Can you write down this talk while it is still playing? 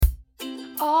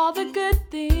all the good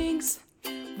things.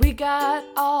 We got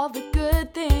all the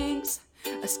good things.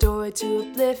 A story to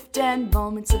uplift and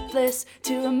moments of bliss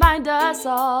to remind us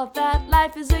all that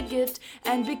life is a gift.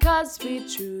 And because we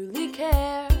truly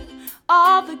care,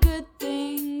 all the good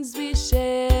things we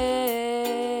share.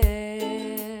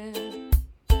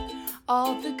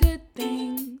 All the good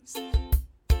things.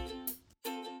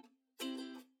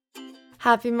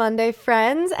 Happy Monday,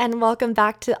 friends, and welcome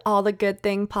back to All the Good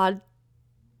Things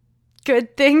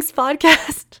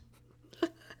podcast.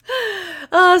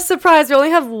 Surprise, we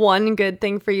only have one good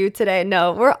thing for you today.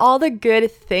 No, we're All the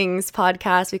Good Things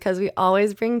podcast because we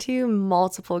always bring to you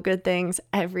multiple good things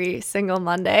every single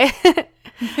Monday.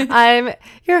 I'm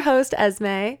your host,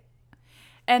 Esme.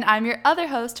 And I'm your other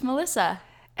host, Melissa.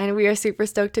 And we are super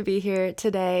stoked to be here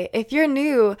today. If you're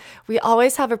new, we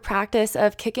always have a practice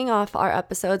of kicking off our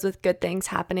episodes with good things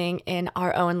happening in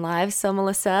our own lives. So,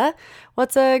 Melissa,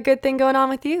 what's a good thing going on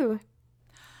with you?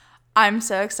 I'm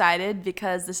so excited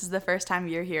because this is the first time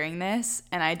you're hearing this,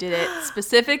 and I did it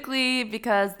specifically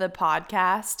because the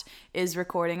podcast is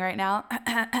recording right now.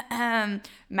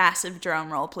 Massive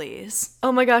drum roll, please.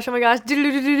 Oh my gosh. I'm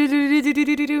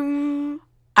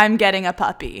getting a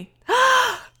puppy.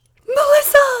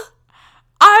 Melissa!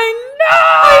 I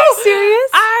know! Are you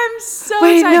serious? I'm so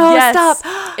Wait, excited. no, Yes.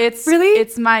 stop. It's Really?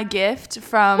 It's my gift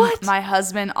from What? my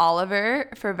husband Oliver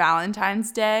for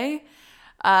Valentine's Day.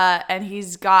 And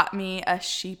he's got me a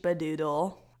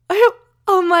sheepadoodle.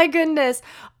 Oh my goodness.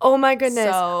 Oh my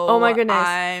goodness. So Oh my goodness.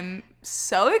 I'm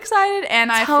so excited,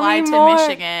 and I Tell fly me to more.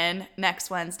 Michigan next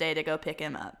Wednesday to go pick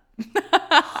him up.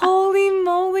 Holy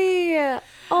moly.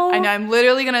 Oh, I know, I'm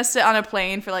literally going to sit on a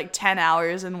plane for like 10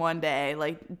 hours in one day,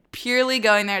 like purely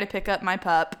going there to pick up my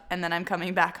pup, and then I'm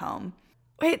coming back home.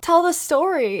 wait, tell the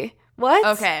story.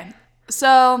 What? Okay,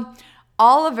 so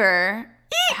Oliver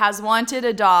has wanted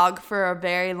a dog for a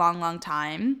very long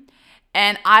time.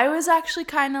 And I was actually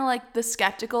kind of like the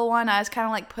skeptical one. I was kind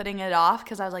of like putting it off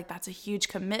because I was like, that's a huge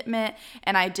commitment.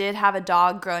 And I did have a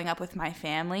dog growing up with my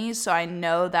family, so I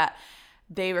know that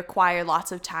they require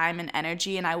lots of time and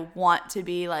energy, and I want to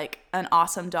be like an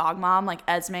awesome dog mom. Like,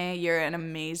 Esme, you're an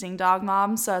amazing dog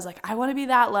mom. So I was like, I want to be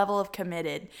that level of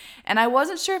committed. And I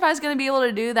wasn't sure if I was going to be able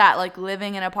to do that, like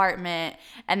living in an apartment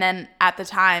and then at the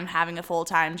time having a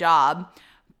full-time job.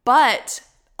 But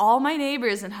all my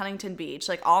neighbors in Huntington Beach,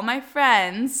 like all my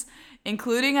friends,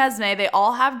 including Esme, they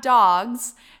all have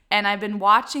dogs. And I've been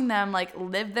watching them like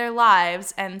live their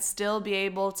lives and still be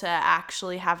able to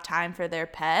actually have time for their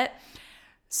pet.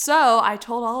 So I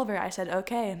told Oliver, I said,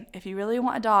 okay, if you really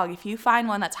want a dog, if you find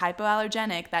one that's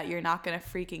hypoallergenic that you're not going to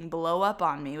freaking blow up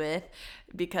on me with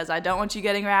because I don't want you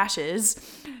getting rashes,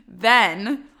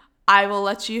 then I will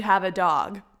let you have a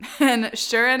dog. And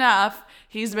sure enough,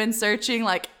 he's been searching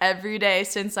like every day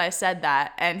since I said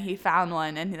that, and he found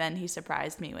one, and then he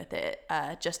surprised me with it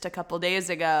just a couple days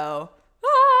ago.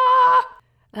 Ah!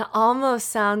 That almost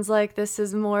sounds like this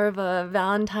is more of a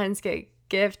Valentine's Day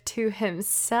gift to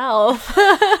himself.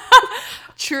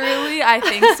 Truly, I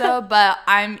think so, but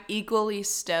I'm equally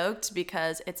stoked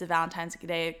because it's a Valentine's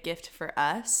Day gift for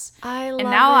us. I love And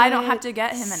now I it don't have to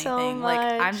get him so anything. Like,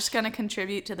 I'm much. just going to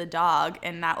contribute to the dog,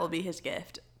 and that will be his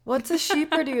gift. What's a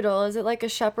sheepadoodle? Is it like a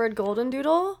shepherd golden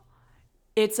doodle?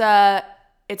 It's an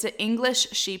English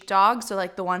sheepdog, so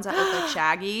like the ones that look like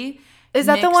Shaggy. Is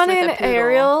that the mixed one with in a poodle.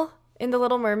 Ariel in The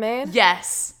Little Mermaid?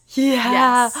 Yes. Yeah.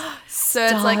 Yes. So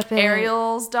it's like Stop it.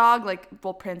 Ariel's dog, like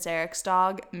Prince Eric's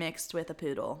dog, mixed with a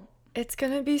poodle. It's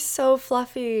gonna be so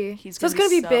fluffy. He's So it's gonna gonna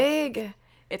be be so- big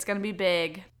It's going to be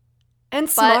big. and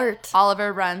But smart.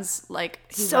 Oliver runs like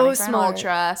he's So running for smart. an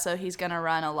ultra, so he's gonna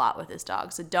run a lot with his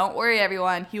dog. So don't worry,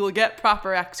 everyone. He will get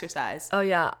proper exercise. Oh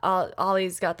yeah,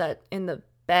 Ollie's got that in the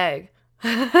bag.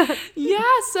 Yeah.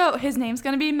 So his name's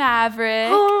gonna be Maverick.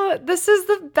 Oh, this is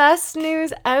the best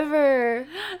news ever.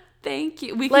 Thank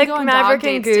you. We can Like go on Maverick dog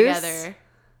and dates Goose? together.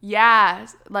 Yeah,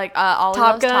 like Ollie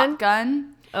Top loves Gun? Top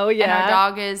Gun. Oh And yeah. our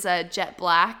dog is jet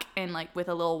black and like with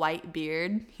a little white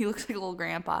beard. He looks like a little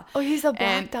grandpa. Oh, he's a black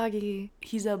And doggy.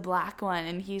 He's a black one,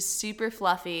 and he's super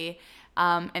fluffy,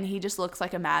 and he just looks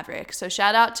like a maverick. So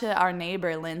shout out to our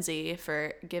neighbor, Lindsay,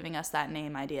 for giving us that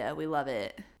name idea. We love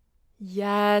it.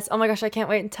 Yes. Oh my gosh, I can't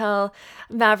wait until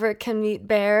Maverick can meet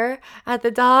Bear at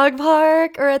the dog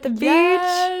park or at the beach.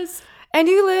 Yes, And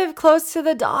you live close to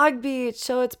the dog beach,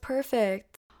 so it's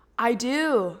perfect. I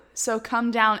do. So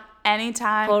come down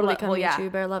anytime. Totally Well, come meet yeah.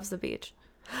 you. Bear loves the beach.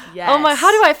 Yes. Oh my,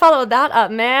 how do I follow that up,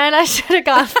 man? I should have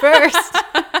gone first.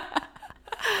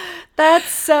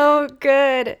 That's so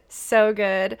good. So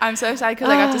good. I'm so excited because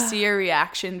I got to see your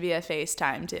reaction via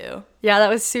FaceTime too. Yeah, that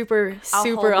was super I'll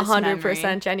hold this 100%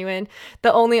 memory. genuine.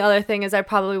 The only other thing is I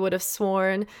probably would have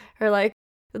sworn or like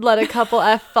let a couple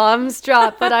F-bombs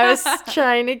drop, but I was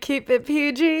trying to keep it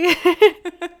PG.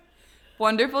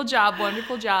 Wonderful job.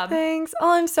 Wonderful job. Thanks.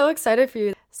 Oh, I'm so excited for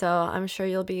you. So I'm sure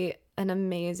you'll be an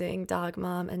amazing dog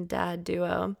mom and dad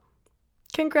duo.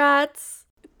 Congrats.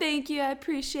 Thank you. I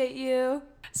appreciate you.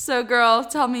 So, girl,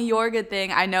 tell me your good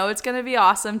thing. I know it's going to be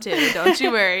awesome too. Don't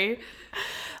you worry.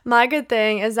 My good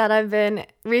thing is that I've been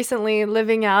recently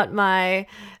living out my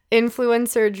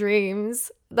influencer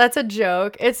dreams. That's a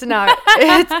joke. It's not.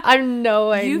 I'm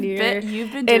nowhere near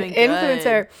you've been doing an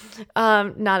influencer.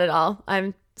 Not at all.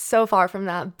 I'm so far from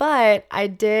that. But I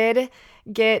did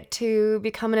get to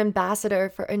become an ambassador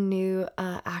for a new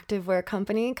activewear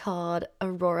company called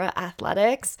Aurora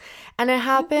Athletics, and it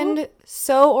happened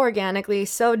so organically,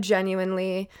 so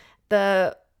genuinely.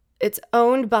 It's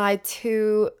owned by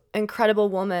two incredible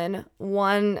women,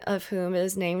 one of whom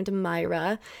is named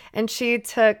Myra, and she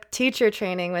took teacher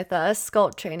training with us,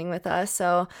 sculpt training with us.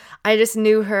 So I just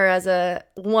knew her as a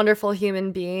wonderful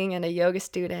human being and a yoga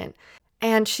student.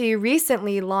 And she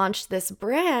recently launched this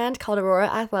brand called Aurora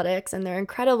Athletics, and they're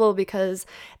incredible because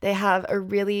they have a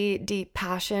really deep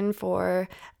passion for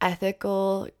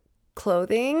ethical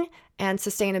clothing and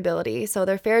sustainability. So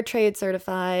they're fair trade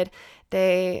certified.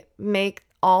 They make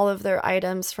all of their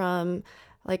items from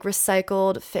like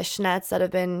recycled fish nets that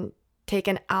have been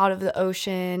taken out of the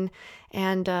ocean,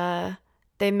 and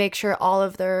they make sure all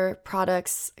of their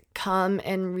products come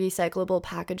in recyclable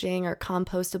packaging or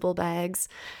compostable bags.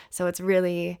 So it's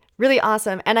really, really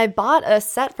awesome. And I bought a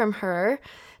set from her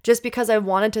just because I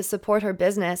wanted to support her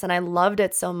business, and I loved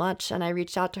it so much. And I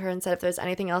reached out to her and said, if there's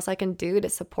anything else I can do to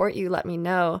support you, let me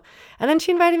know. And then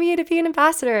she invited me to be an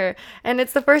ambassador. And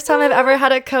it's the first time I've ever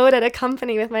had a code at a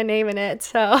company with my name in it.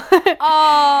 So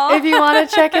if you want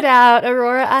to check it out,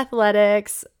 Aurora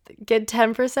Athletics, get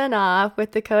 10% off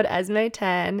with the code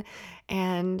ESME10,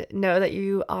 and know that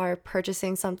you are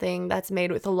purchasing something that's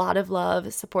made with a lot of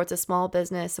love, supports a small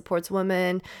business, supports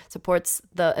women, supports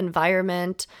the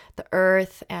environment, the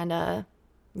earth, and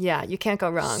yeah, you can't go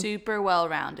wrong. Super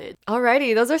well-rounded.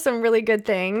 Alrighty, those are some really good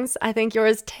things. I think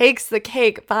yours takes the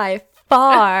cake by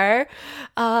far.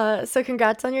 So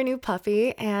congrats on your new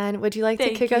puppy. And would you like to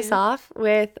kick us off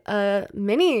with a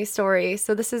mini story?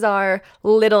 So this is our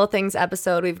Little Things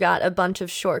episode. We've got a bunch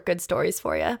of short, good stories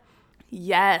for you.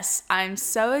 Yes, I'm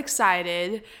so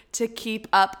excited to keep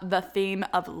up the theme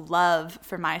of love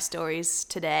for my stories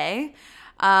today.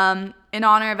 In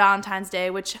honor of Valentine's Day,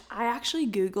 which I actually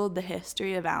Googled the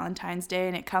history of Valentine's Day,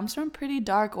 and it comes from pretty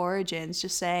dark origins,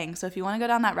 just saying. So if you want to go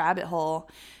down that rabbit hole,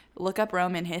 look up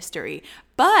Roman history.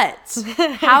 But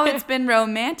how it's been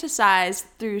romanticized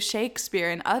through Shakespeare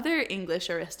and other English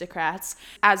aristocrats,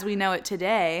 as we know it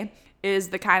today, is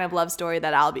the kind of love story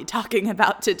that I'll be talking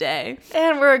about today.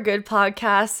 And we're a good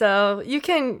podcast, so you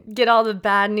can get all the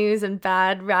bad news and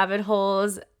bad rabbit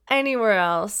holes anywhere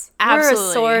else. Absolutely. We're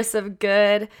a source of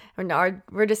good.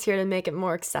 We're just here to make it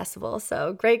more accessible.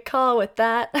 So great call with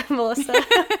that, Melissa.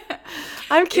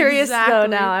 I'm curious though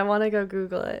now. I want to go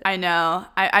Google it. I know.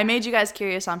 I made you guys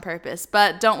curious on purpose,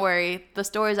 but don't worry. The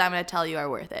stories I'm going to tell you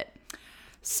are worth it.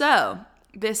 So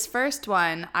this first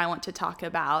one I want to talk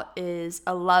about is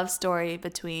a love story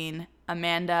between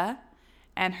Amanda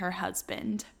and her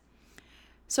husband.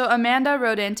 So Amanda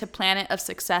wrote into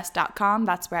planetofsuccess.com.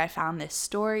 That's where I found this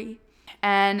story.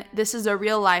 And this is a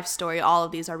real life story. All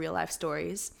of these are real life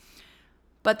stories.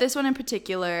 But this one in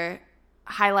particular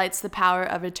highlights the power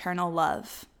of eternal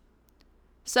love.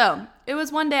 So, it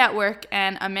was one day at work,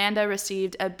 and Amanda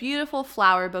received a beautiful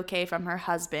flower bouquet from her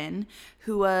husband,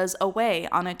 who was away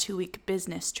on a 2-week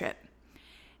business trip.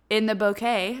 In the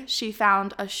bouquet, she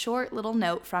found a short little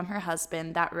note from her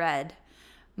husband that read,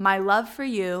 "My love for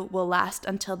you will last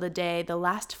until the day the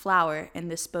last flower in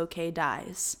this bouquet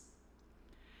dies."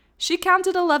 She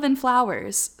counted 11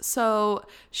 flowers, so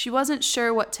she wasn't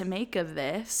sure what to make of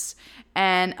this,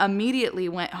 and immediately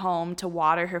went home to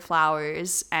water her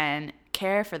flowers and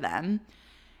care for them.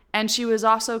 And she was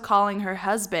also calling her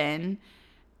husband,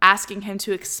 asking him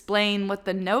to explain what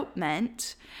the note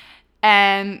meant.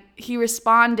 And he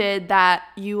responded that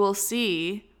you will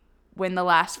see when the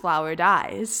last flower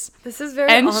dies. This is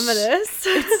very ominous.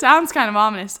 It sounds kind of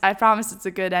ominous. I promise it's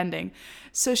a good ending.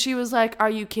 So she was like, "Are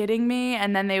you kidding me?"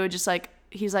 And then they would just like,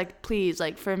 he's like, "Please,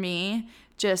 like for me,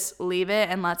 just leave it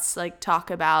and let's like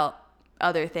talk about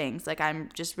other things. Like, I'm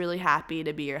just really happy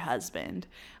to be your husband."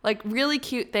 Like really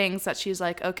cute things that she's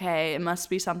like, okay, it must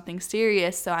be something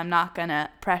serious, so I'm not gonna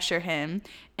pressure him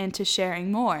into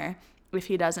sharing more. if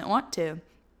he doesn't want to.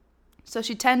 So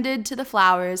she tended to the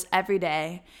flowers every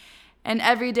day, and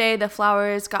every day the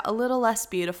flowers got a little less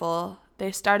beautiful.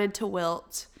 They started to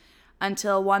wilt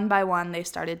until one by one they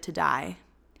started to die.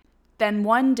 Then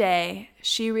one day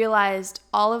she realized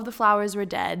all of the flowers were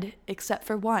dead except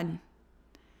for one.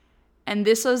 And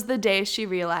this was the day she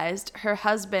realized her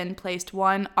husband placed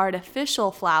one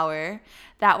artificial flower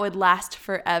that would last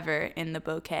forever in the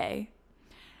bouquet,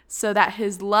 so that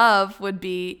his love would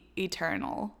be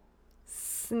eternal.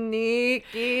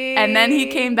 Sneaky. And then he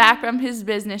came back from his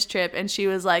business trip and she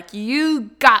was like, "You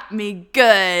got me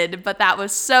good." But that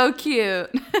was so cute.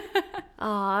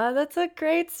 Aw, that's a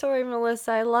great story,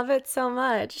 Melissa. I love it so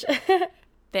much.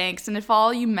 Thanks. And if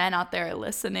all you men out there are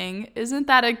listening, isn't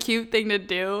that a cute thing to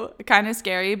do? Kind of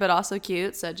scary, but also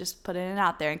cute. So just putting it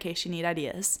out there in case you need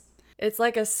ideas. It's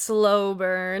like a slow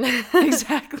burn.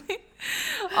 Exactly.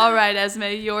 All right, Esme,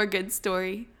 your good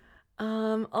story.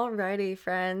 Alrighty,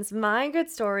 friends. My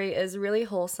good story is really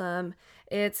wholesome.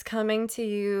 It's coming to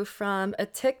you from a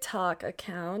TikTok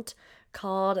account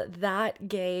called That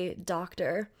Gay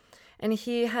Doctor. And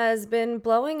he has been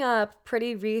blowing up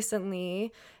pretty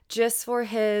recently just for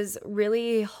his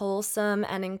really wholesome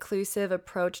and inclusive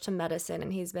approach to medicine.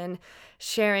 And he's been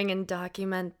sharing and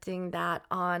documenting that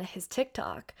on his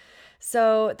TikTok.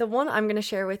 So the one I'm going to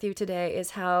share with you today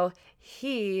is how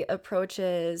he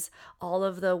approaches all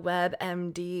of the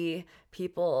WebMD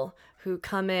people who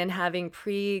come in having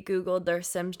pre-Googled their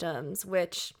symptoms,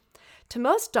 which to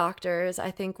most doctors,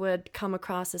 I think would come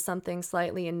across as something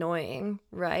slightly annoying,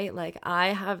 right? Like, I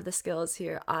have the skills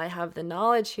here. I have the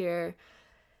knowledge here.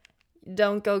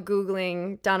 Don't go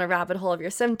Googling down a rabbit hole of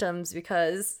your symptoms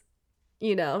because,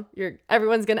 you know,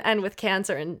 everyone's going to end with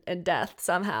cancer and death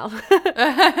somehow.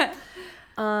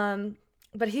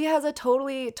 But he has a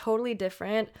totally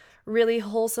different, really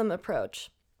wholesome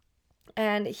approach.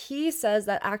 And he says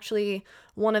that actually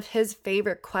one of his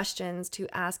favorite questions to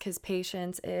ask his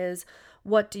patients is,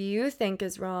 what do you think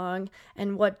is wrong?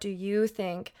 And what do you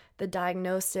think the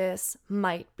diagnosis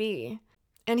might be?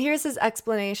 And here's his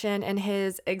explanation and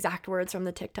his exact words from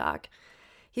the TikTok.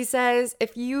 He says,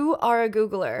 if you are a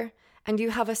Googler and you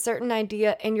have a certain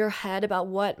idea in your head about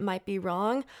what might be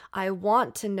wrong, I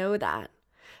want to know that.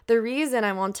 The reason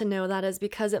I want to know that is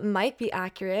because it might be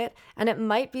accurate and it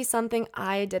might be something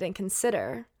I didn't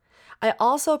consider. I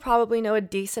also probably know a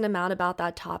decent amount about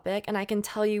that topic, and I can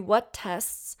tell you what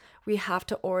tests we have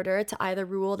to order to either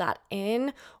rule that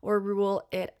in or rule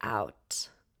it out.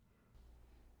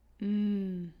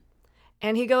 And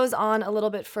he goes on a little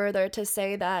bit further to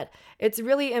say that it's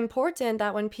really important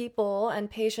that when people and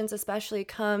patients especially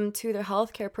come to their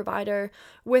healthcare provider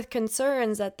with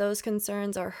concerns, that those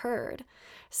concerns are heard.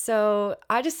 So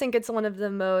I just think it's one of the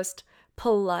most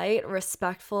polite,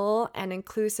 respectful, and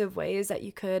inclusive ways that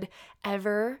you could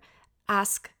ever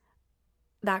ask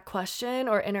that question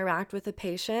or interact with a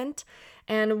patient.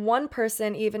 And one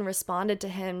person even responded to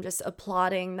him just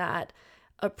applauding that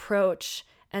approach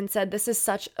and said, this is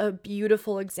such a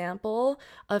beautiful example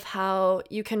of how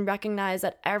you can recognize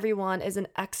that everyone is an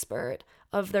expert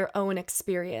of their own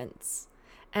experience.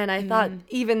 And I thought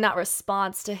even that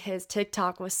response to his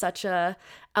TikTok was such a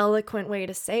eloquent way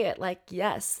to say it. Like,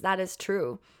 yes, that is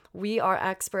true. We are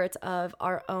experts of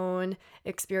our own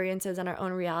experiences and our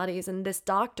own realities. And this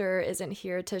doctor isn't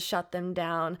here to shut them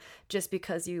down just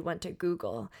because you went to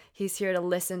Google. He's here to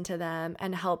listen to them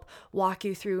and help walk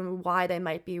you through why they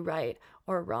might be right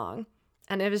or wrong.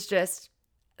 And it was just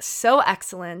so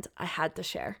excellent. I had to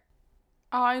share.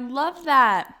 Oh, I love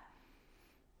that.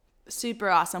 Super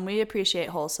awesome. We appreciate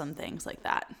wholesome things like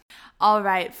that. All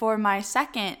right, for my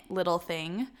second little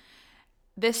thing,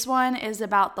 this one is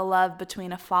about the love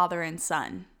between a father and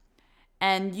son.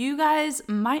 And you guys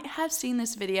might have seen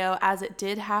this video as it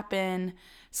did happen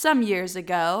some years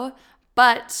ago,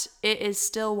 but it is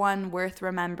still one worth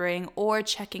remembering or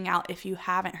checking out if you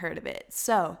haven't heard of it.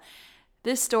 So,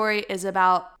 this story is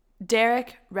about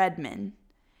Derek Redmond,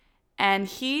 and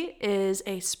he is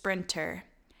a sprinter.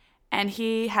 And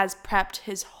he has prepped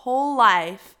his whole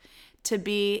life to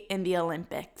be in the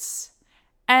Olympics.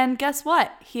 And guess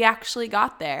what? He actually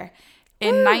got there.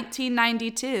 In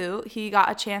 1992, he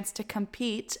got a chance to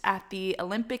compete at the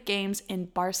Olympic Games in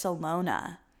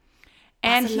Barcelona.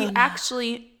 And Barcelona.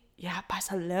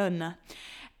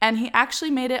 And he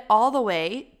actually made it all the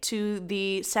way to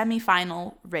the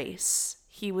semifinal race.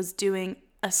 He was doing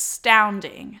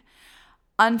astounding.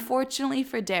 Unfortunately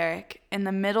for Derek, in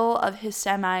the middle of his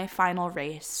semi-final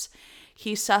race,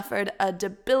 he suffered a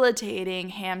debilitating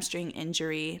hamstring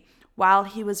injury while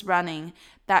he was running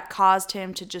that caused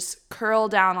him to just curl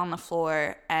down on the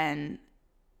floor and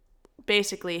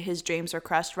basically his dreams were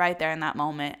crushed right there in that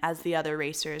moment as the other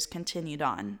racers continued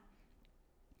on.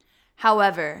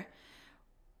 However,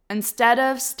 instead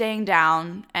of staying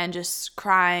down and just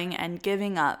crying and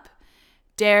giving up,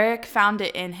 Derek found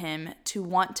it in him to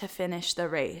want to finish the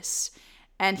race.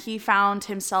 And he found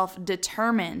himself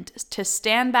determined to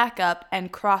stand back up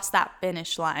and cross that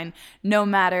finish line, no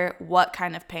matter what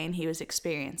kind of pain he was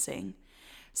experiencing.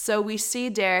 So we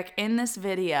see Derek in this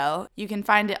video. You can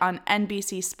find it on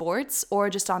NBC Sports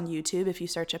or just on YouTube if you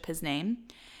search up his name.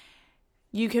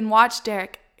 You can watch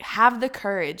Derek have the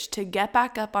courage to get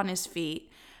back up on his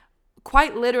feet,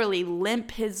 quite literally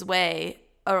limp his way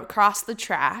across the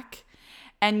track,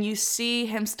 and you see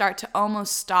him start to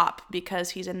almost stop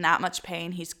because he's in that much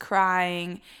pain. He's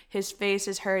crying, his face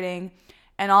is hurting,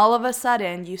 and all of a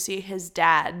sudden you see his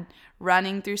dad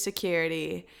running through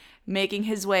security, making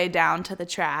his way down to the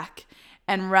track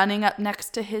and running up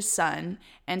next to his son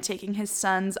and taking his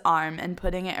son's arm and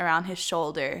putting it around his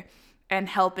shoulder and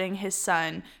helping his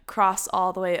son cross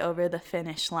all the way over the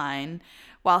finish line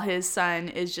while his son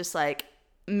is just like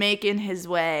making his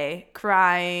way,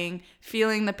 crying,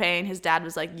 feeling the pain. His dad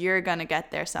was like, "You're gonna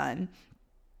get there, son."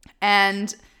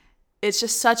 And it's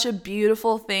just such a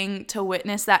beautiful thing to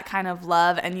witness that kind of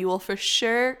love, and you will for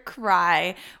sure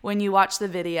cry when you watch the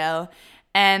video.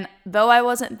 And though I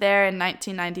wasn't there in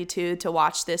 1992 to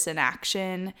watch this in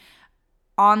action,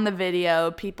 on the video,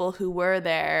 people who were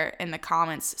there in the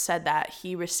comments said that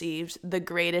he received the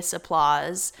greatest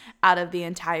applause out of the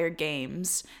entire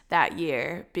games that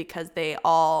year because they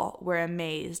all were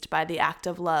amazed by the act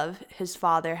of love his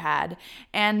father had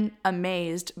and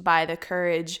amazed by the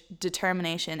courage,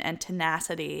 determination, and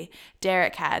tenacity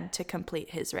Derek had to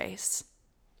complete his race.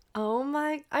 Oh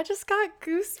my, I just got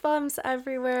goosebumps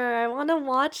everywhere. I want to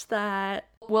watch that.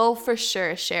 We'll for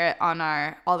sure share it on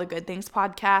our All the Good Things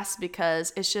podcast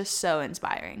because it's just so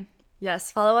inspiring. Yes,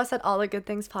 follow us at All the Good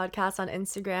Things podcast on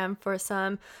Instagram for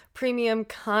some premium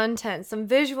content, some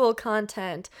visual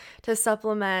content to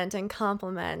supplement and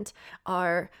complement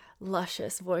our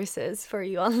luscious voices for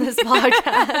you on this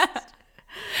podcast.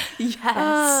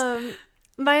 Yes.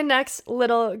 My next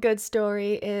little good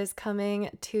story is coming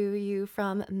to you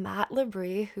from Matt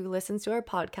Labrie, who listens to our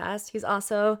podcast. He's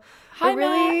also a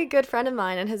really good friend of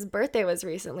mine, and his birthday was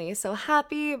recently. So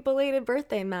happy belated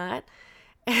birthday, Matt.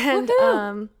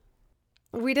 And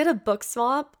we did a book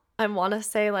swap, I want to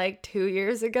say like 2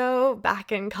 years ago,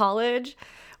 back in college,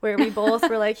 where we both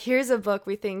were like, here's a book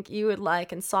we think you would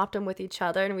like, and swapped them with each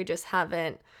other, and we just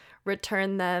haven't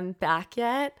returned them back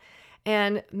yet.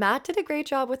 And Matt did a great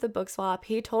job with the book swap.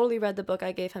 He totally read the book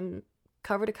I gave him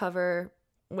cover to cover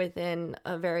within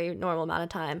a very normal amount of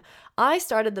time. I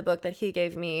started the book that he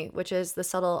gave me, which is The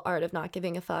Subtle Art of Not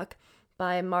Giving a Fuck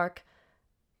by Mark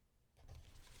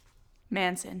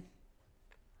Manson.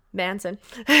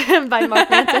 By Mark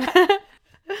Manson.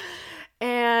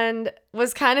 And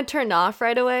was kind of turned off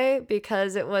right away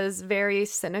because it was very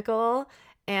cynical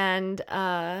and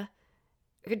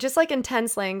just like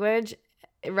intense language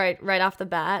right off the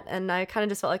bat, and I kind of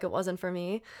just felt like it wasn't for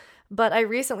me. But I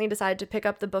recently decided to pick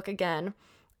up the book again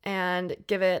and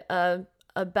give it a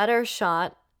better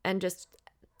shot and just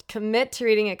commit to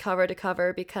reading it cover to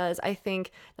cover, because I think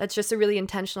that's just a really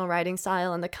intentional writing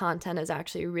style, and the content is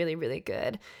actually really, really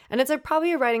good. And it's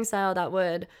probably a writing style that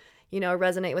would,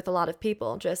 resonate with a lot of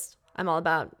people. Just, I'm all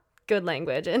about good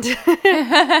language and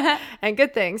and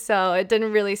good things. So it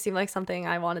didn't really seem like something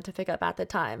I wanted to pick up at the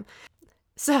time.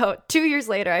 So 2 years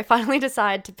later, I finally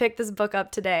decided to pick this book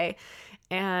up today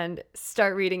and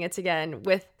start reading it again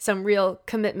with some real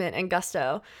commitment and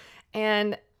gusto.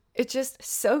 And it's just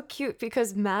so cute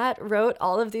because Matt wrote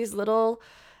all of these little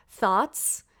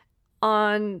thoughts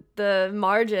on the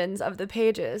margins of the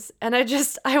pages. And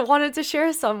I wanted to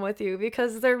share some with you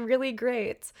because they're really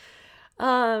great.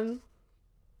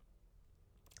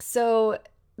 So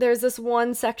there's this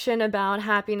one section about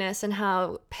happiness and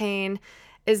how pain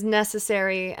is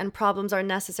necessary and problems are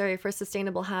necessary for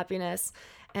sustainable happiness.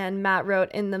 And Matt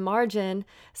wrote in the margin,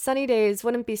 "Sunny days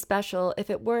wouldn't be special if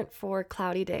it weren't for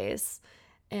cloudy days.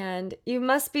 And you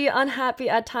must be unhappy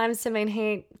at times to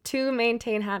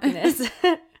maintain happiness."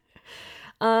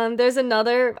 There's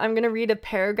another, I'm going to read a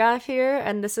paragraph here,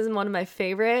 and this is one of my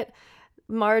favorite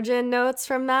margin notes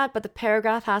from Matt, but the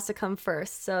paragraph has to come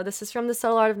first. So this is from The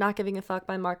Subtle Art of Not Giving a Fuck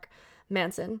by Mark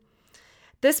Manson.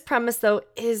 "This premise, though,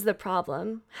 is the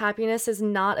problem. Happiness is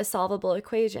not a solvable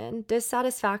equation.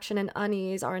 Dissatisfaction and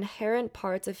unease are inherent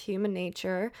parts of human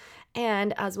nature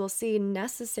and, as we'll see,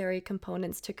 necessary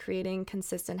components to creating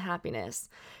consistent happiness.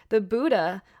 The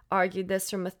Buddha argued this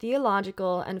from a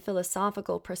theological and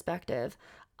philosophical perspective.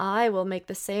 I will make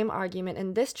the same argument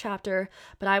in this chapter,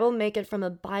 but I will make it from a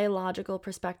biological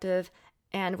perspective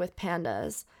and with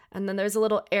pandas. And then there's a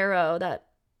little arrow that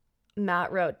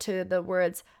Matt wrote to the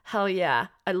words, hell yeah,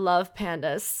 I love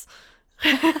pandas.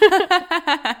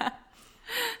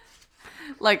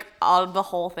 Like all of the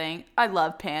whole thing. I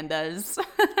love pandas.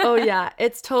 Oh yeah,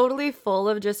 it's totally full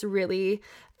of just really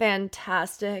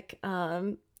fantastic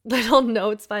little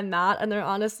notes by Matt, and they're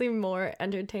honestly more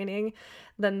entertaining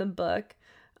than the book.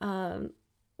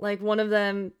 Like one of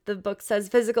them, the book says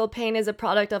physical pain is a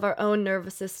product of our own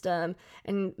nervous system,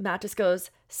 and Matt just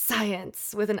goes,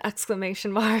 science, with an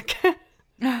exclamation mark.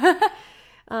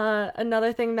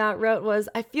 Another thing Matt wrote was,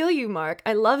 I feel you, Mark.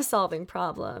 I love solving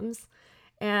problems.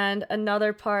 And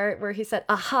another part where he said,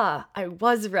 aha, I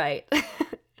was right.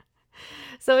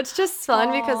 So it's just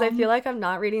fun because I feel like I'm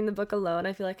not reading the book alone.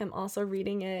 I feel like I'm also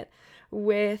reading it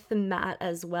with Matt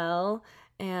as well.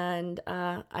 And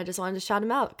I just wanted to shout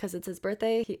him out because it's his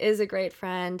birthday. He is a great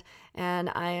friend, and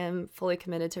I am fully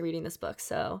committed to reading this book.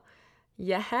 So,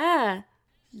 yeah.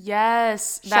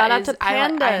 Yes. Shout out to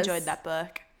Pandas. I enjoyed that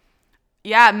book.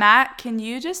 Yeah, Matt, can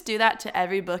you just do that to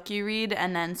every book you read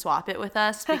and then swap it with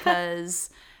us?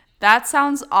 Because that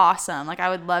sounds awesome. Like, I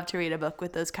would love to read a book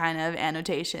with those kind of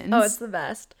annotations. Oh, it's the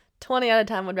best. 20 out of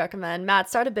 10 would recommend. Matt,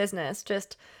 start a business.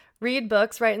 Just read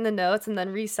books, write in the notes, and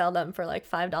then resell them for like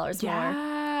 $5 more.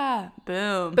 Yeah.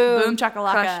 Boom. Boom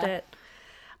chakalaka. Crushed it.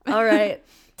 All right.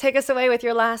 Take us away with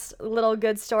your last little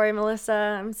good story, Melissa.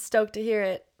 I'm stoked to hear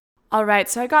it. All right.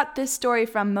 So I got this story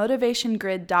from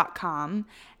motivationgrid.com.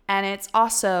 And it's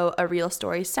also a real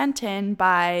story sent in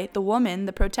by the woman,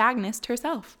 the protagonist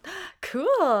herself.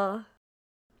 Cool.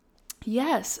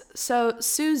 Yes. So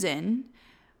Susan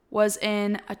was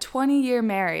in a 20-year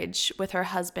marriage with her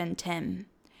husband, Tim.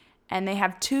 And they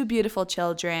have 2 beautiful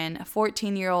children, a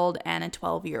 14-year-old and a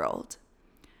 12-year-old.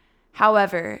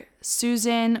 However,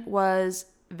 Susan was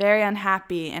very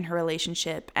unhappy in her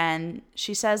relationship, and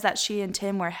she says that she and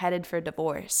Tim were headed for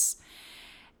divorce.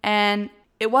 And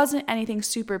it wasn't anything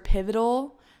super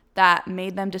pivotal that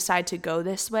made them decide to go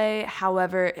this way.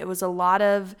 However, it was a lot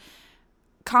of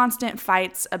constant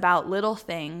fights about little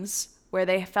things where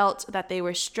they felt that they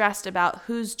were stressed about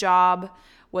whose job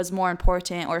was more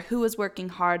important or who was working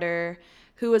harder,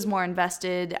 who was more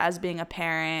invested as being a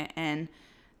parent, and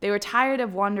they were tired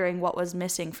of wondering what was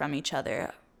missing from each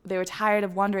other. They were tired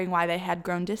of wondering why they had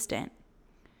grown distant.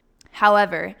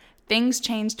 However, things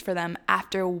changed for them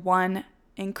after one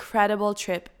incredible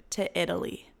trip to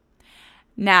Italy.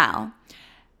 Now,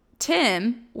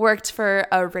 Tim worked for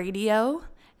a radio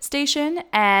station,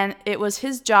 and it was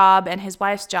his job and his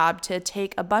wife's job to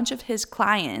take a bunch of his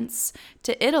clients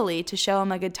to Italy to show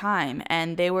them a good time,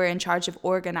 and they were in charge of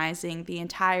organizing the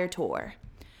entire tour.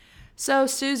 So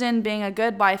Susan, being a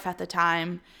good wife at the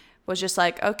time, was just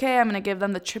like, okay, I'm going to give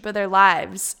them the trip of their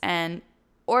lives, and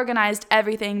organized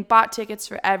everything, bought tickets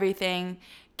for everything,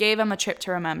 gave them a trip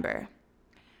to remember.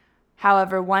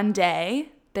 However, one day,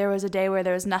 there was a day where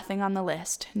there was nothing on the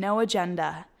list, no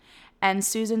agenda. And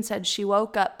Susan said she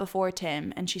woke up before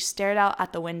Tim and she stared out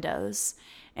at the windows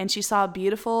and she saw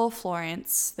beautiful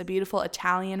Florence, the beautiful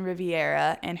Italian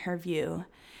Riviera, in her view.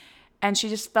 And she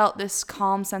just felt this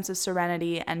calm sense of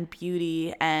serenity and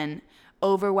beauty and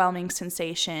overwhelming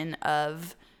sensation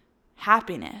of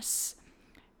happiness.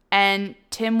 And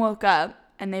Tim woke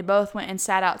up and they both went and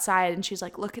sat outside and she's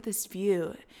like, look at this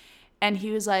view. And he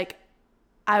was like,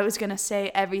 I was going to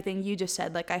say everything you just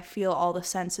said. Like, I feel all the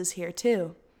senses here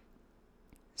too.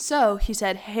 So he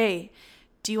said, hey,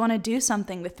 do you want to do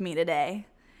something with me today?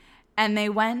 And they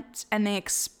went and they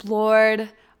explored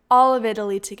all of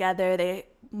Italy together. They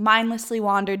mindlessly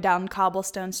wandered down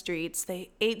cobblestone streets. They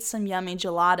ate some yummy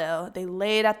gelato. They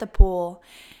laid at the pool.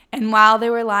 And while they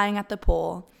were lying at the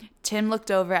pool, Tim looked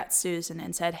over at Susan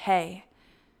and said, hey,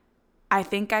 I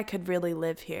think I could really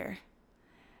live here.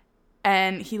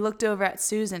 And he looked over at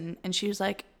Susan and she was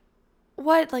like,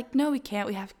 what? Like, no, we can't.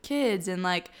 We have kids. And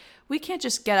like, we can't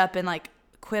just get up and like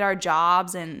quit our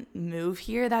jobs and move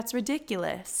here. That's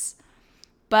ridiculous.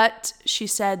 But she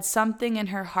said something in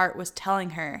her heart was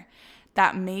telling her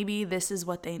that maybe this is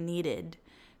what they needed.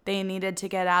 They needed to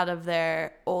get out of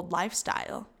their old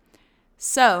lifestyle.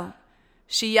 So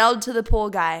she yelled to the pool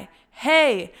guy,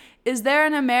 hey, is there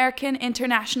an American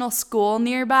International School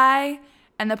nearby?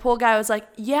 And the pool guy was like,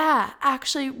 yeah,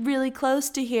 actually really close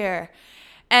to here.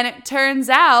 And it turns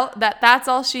out that that's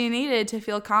all she needed to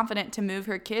feel confident to move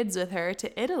her kids with her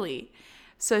to Italy.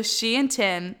 So she and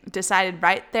Tim decided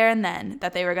right there and then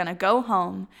that they were going to go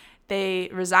home. They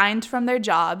resigned from their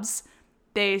jobs.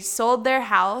 They sold their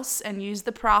house and used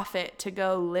the profit to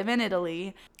go live in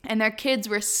Italy, and their kids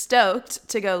were stoked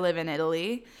to go live in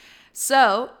Italy.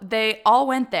 So they all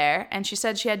went there, and she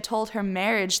said she had told her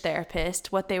marriage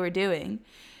therapist what they were doing.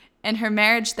 And her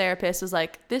marriage therapist was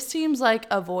like, this seems like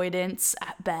avoidance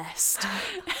at best,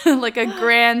 like a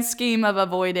grand scheme of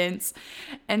avoidance.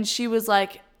 And she was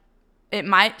like, it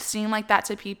might seem like that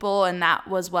to people, and that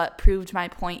was what proved my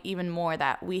point even more,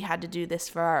 that we had to do this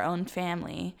for our own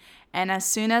family. And as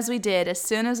soon as we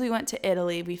went to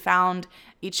Italy, we found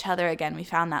each other again. We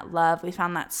found that love. We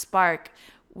found that spark.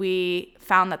 We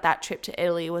found that trip to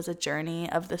Italy was a journey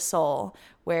of the soul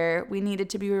where we needed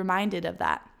to be reminded of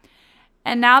that.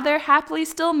 And now they're happily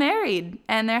still married,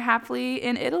 and they're happily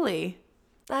in Italy.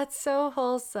 That's so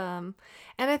wholesome.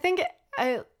 And I think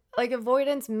like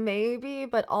avoidance maybe,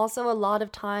 but also a lot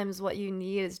of times what you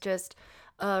need is just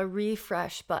a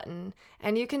refresh button.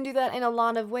 And you can do that in a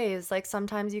lot of ways. Like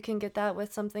sometimes you can get that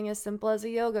with something as simple as a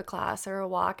yoga class or a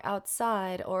walk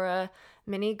outside or a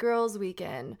mini girls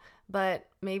weekend. But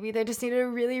maybe they just needed a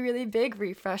really, really big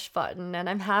refresh button, and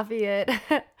I'm happy it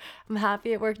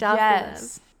worked out for them.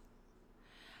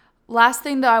 Last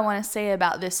thing, though, I want to say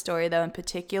about this story, though, in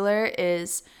particular,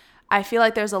 is I feel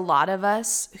like there's a lot of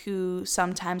us who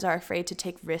sometimes are afraid to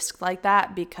take risks like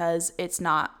that because it's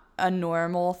not a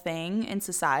normal thing in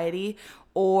society,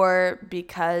 or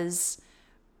because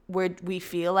we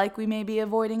feel like we may be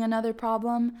avoiding another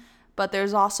problem. But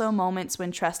there's also moments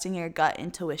when trusting your gut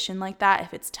intuition like that,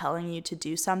 if it's telling you to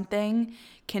do something,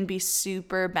 can be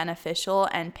super beneficial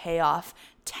and pay off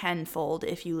tenfold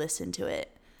if you listen to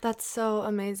it. That's so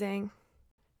amazing.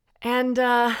 And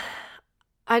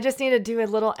I just need to do a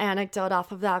little anecdote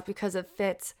off of that because it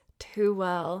fits too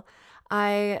well.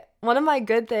 One of my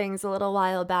good things a little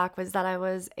while back was that I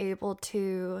was able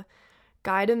to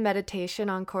guide a meditation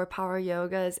on Core Power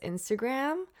Yoga's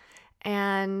Instagram,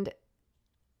 and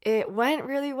it went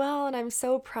really well, and I'm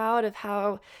so proud of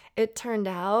how it turned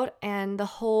out. And the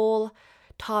whole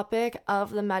topic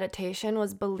of the meditation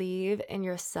was believe in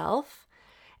yourself.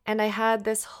 And I had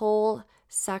this whole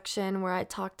section where I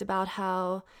talked about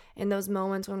how in those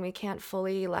moments when we can't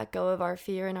fully let go of our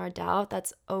fear and our doubt,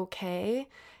 that's okay.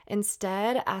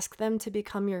 Instead, ask them to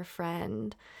become your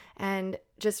friend and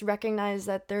just recognize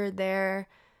that they're there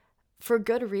for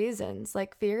good reasons.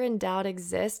 Like fear and doubt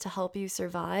exist to help you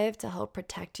survive, to help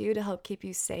protect you, to help keep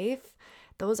you safe.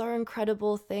 Those are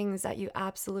incredible things that you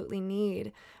absolutely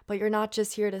need. But you're not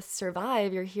just here to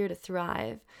survive, you're here to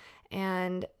thrive.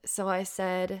 And so I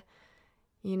said,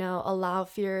 allow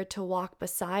fear to walk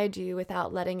beside you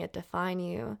without letting it define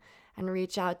you, and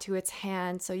reach out to its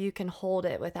hand so you can hold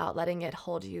it without letting it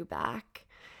hold you back.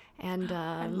 And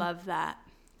I love that.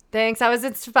 Thanks. I was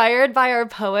inspired by our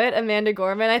poet, Amanda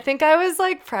Gorman. I think I was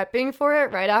like prepping for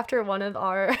it right after one of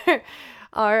our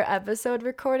episode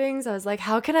recordings. I was like,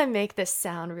 how can I make this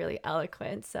sound really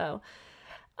eloquent? So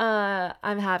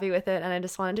I'm happy with it, and I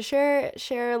just wanted to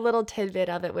share a little tidbit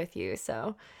of it with you.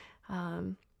 So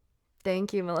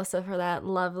thank you, Melissa, for that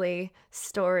lovely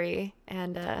story.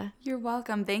 And you're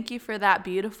welcome. Thank you for that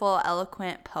beautiful,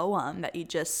 eloquent poem that you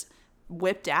just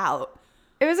whipped out.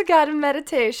 It was a guided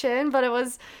meditation, but it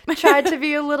was tried to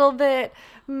be a little bit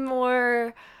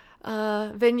more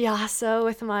vinyasa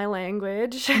with my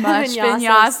language. Much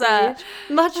vinyasa.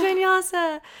 Much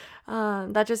vinyasa.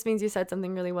 That just means you said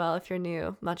something really well if you're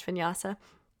new. Much vinyasa.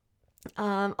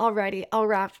 Alrighty, I'll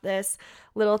wrap this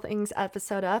Little Things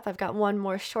episode up. I've got one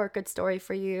more short good story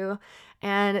for you.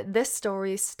 And this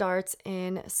story starts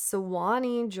in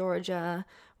Sewanee, Georgia,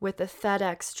 with a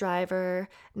FedEx driver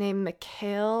named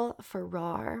Mikhail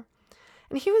Farrar.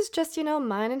 And he was just,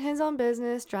 minding his own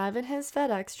business, driving his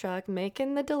FedEx truck,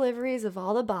 making the deliveries of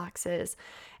all the boxes.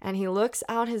 And he looks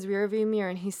out his rearview mirror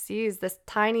and he sees this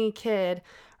tiny kid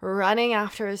running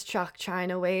after his truck trying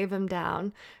to wave him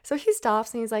down. So he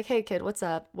stops and he's like, hey kid, what's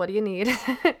up? What do you need?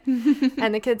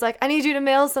 And the kid's like, I need you to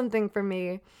mail something for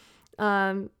me.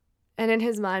 And in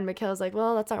his mind, Mikhail's like,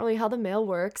 well, that's not really how the mail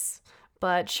works.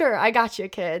 But sure, I got you,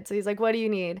 kid. So he's like, what do you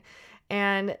need?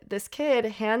 And this kid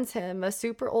hands him a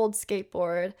super old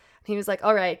skateboard. And he was like,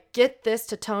 all right, get this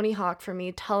to Tony Hawk for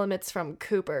me. Tell him it's from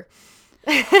Cooper.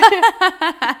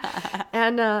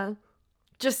 And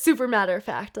just super matter of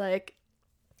fact, like,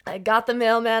 I got the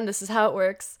mailman. This is how it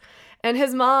works. And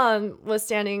his mom was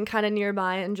standing kind of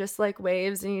nearby and just like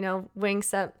waves and,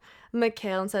 winks at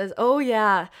Mikhail and says, oh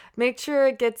yeah, make sure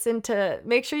you get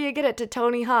it to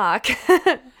Tony Hawk.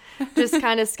 Just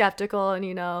kind of skeptical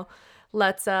and,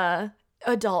 let's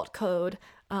adult code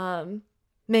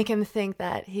make him think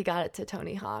that he got it to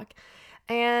Tony Hawk.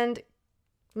 And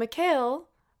Mikhail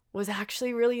was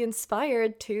actually really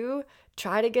inspired to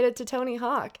try to get it to Tony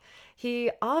Hawk.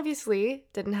 He obviously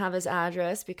didn't have his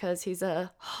address because he's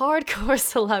a hardcore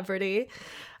celebrity,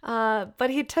 but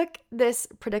he took this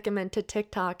predicament to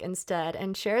TikTok instead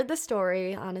and shared the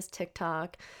story on his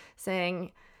TikTok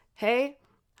saying, hey,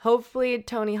 hopefully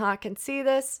Tony Hawk can see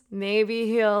this. Maybe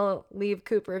he'll leave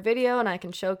Cooper a video and I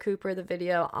can show Cooper the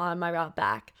video on my route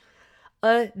back.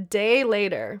 A day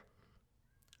later,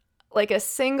 like a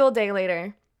single day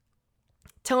later,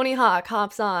 Tony Hawk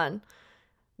hops on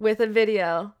with a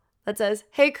video that says,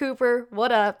 hey Cooper,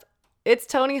 what up? It's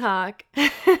Tony Hawk.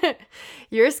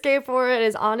 Your skateboard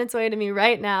is on its way to me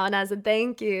right now. And as a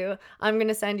thank you, I'm going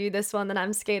to send you this one that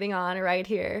I'm skating on right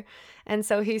here. And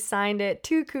so he signed it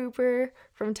to Cooper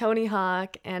from Tony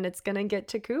Hawk, and it's going to get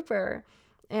to Cooper.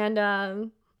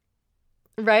 And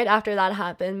right after that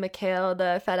happened, Mikhail,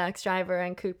 the FedEx driver,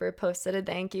 and Cooper posted a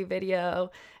thank you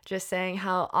video just saying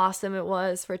how awesome it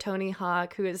was for Tony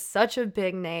Hawk, who is such a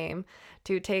big name,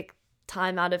 to take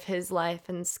time out of his life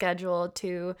and schedule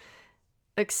to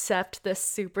accept this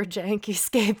super janky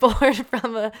skateboard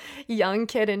from a young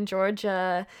kid in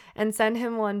Georgia and send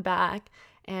him one back.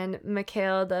 And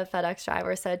Mikhail, the FedEx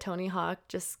driver, said Tony Hawk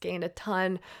just gained a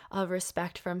ton of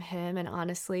respect from him and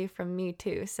honestly from me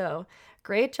too. So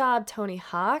great job, Tony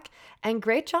Hawk, and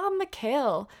great job,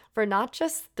 Mikhail, for not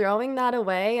just throwing that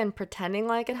away and pretending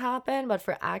like it happened, but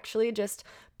for actually just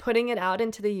putting it out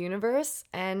into the universe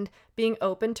and being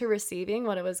open to receiving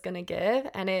what it was going to give,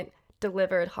 and it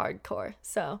delivered hardcore.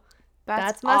 So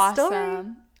that's my awesome story.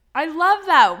 I love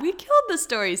that. We killed the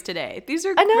stories today. These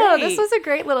are great. I know, this was a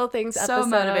great little things so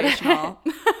episode. Motivational.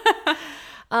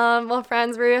 Well,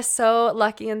 friends, we're so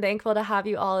lucky and thankful to have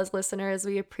you all as listeners.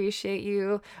 We appreciate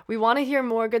you. We want to hear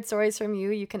more good stories from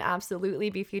you. You can absolutely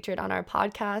be featured on our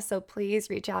podcast. So please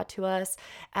reach out to us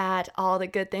at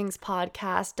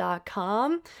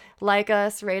allthegoodthingspodcast.com. Like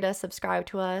us, rate us, subscribe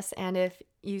to us. And if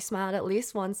you smiled at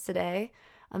least once today,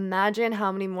 imagine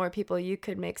how many more people you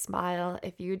could make smile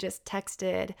if you just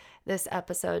texted this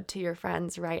episode to your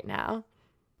friends right now.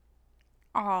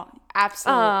 Oh,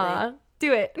 absolutely.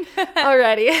 Do it.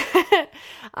 Alrighty.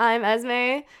 I'm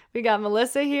Esme. We got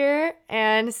Melissa here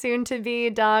and soon to be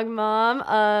dog mom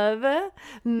of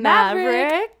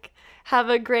Maverick. Have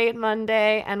a great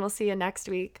Monday and we'll see you next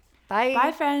week. Bye.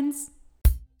 Bye, friends.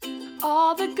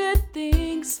 All the good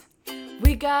things.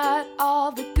 We got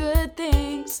all the good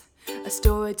things. A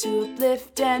story to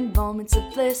uplift and moments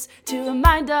of bliss to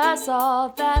remind us all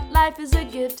that life is a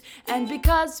gift, and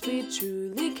because we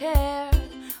truly care,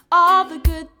 all the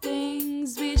good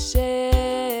things we share,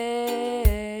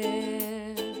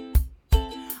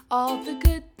 all the good